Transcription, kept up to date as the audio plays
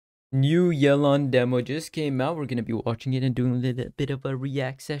New YELAN demo just came out. We're gonna be watching it and doing a little bit of a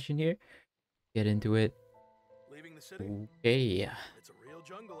react session here. Get into it. Leaving the city? Okay. It's a real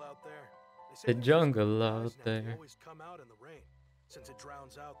jungle out there. They say The the music jungle of out the there. always come out in the rain, since it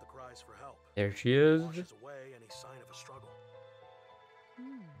drowns out the cries for help. There she is. Washes away any sign of a struggle.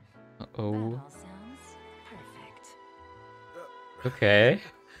 Uh-oh. That all sounds perfect. Okay.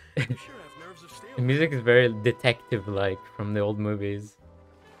 You sure have nerves of steel. The music is very detective-like from the old movies.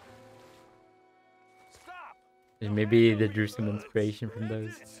 Stop! And maybe they drew some inspiration from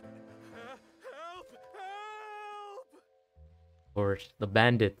those. Help! Help! Of course, the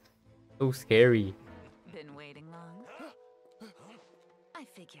bandit. So scary. Been waiting long? I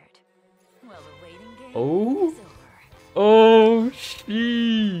figured. Well, the waiting game Oh? is over. Oh,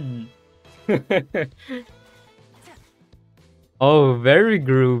 she. Oh, very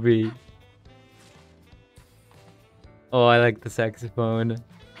groovy. Oh, I like the saxophone.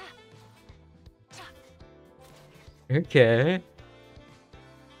 Okay.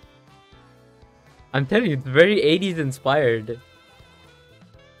 I'm telling you, it's very 80s inspired.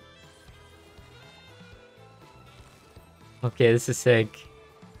 Okay, this is sick.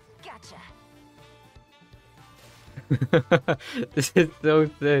 Gotcha. This is so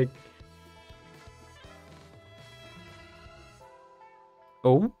sick.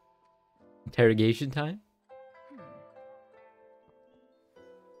 Oh? Interrogation time?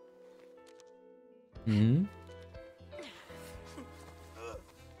 Hmm?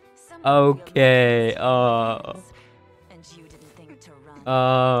 Okay, And you didn't think to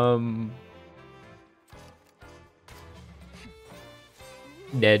run.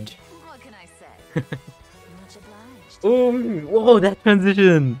 Dead. What can I say? Much obliged. Oh, whoa, that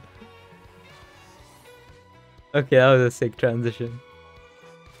transition. Okay, that was a sick transition.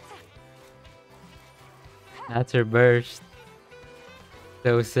 That's her burst.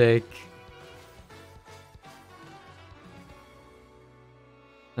 So sick.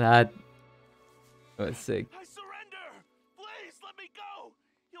 That was sick. I surrender! Please let me go!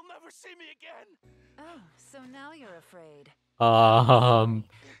 You'll never see me again! Oh, so now you're afraid.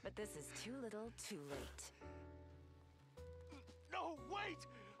 But this is too little, too late. No, wait!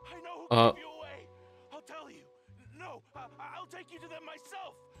 I know who gave you away! I'll tell you! No, I'll take you to them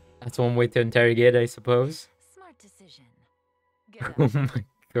myself! That's one way to interrogate, I suppose. Smart decision. Get up. Oh my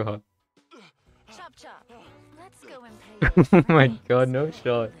god. Chop chop. Let's go and pay your Oh my friends god, no a shot.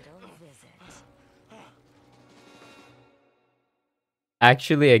 little visit.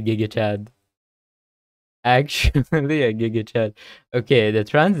 Actually a Giga Chad. Actually a Giga Chad. Okay, the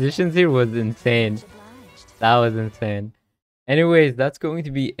transitions here was insane. Much obliged. That was insane. Anyways, that's going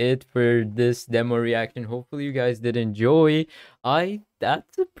to be it for this demo reaction. Hopefully you guys did enjoy.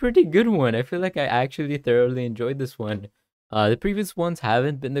 That's a pretty good one. I feel like I actually thoroughly enjoyed this one. The previous ones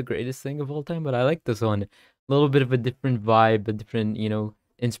haven't been the greatest thing of all time, but I like this one. A little bit of a different vibe, a different,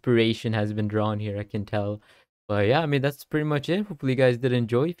 inspiration has been drawn here, I can tell. But yeah, I mean, that's pretty much it. Hopefully you guys did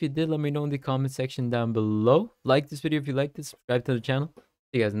enjoy. If you did, let me know in the comment section down below. Like this video if you liked it, subscribe to the channel.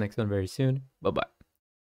 See you guys in the next one very soon. Bye-bye.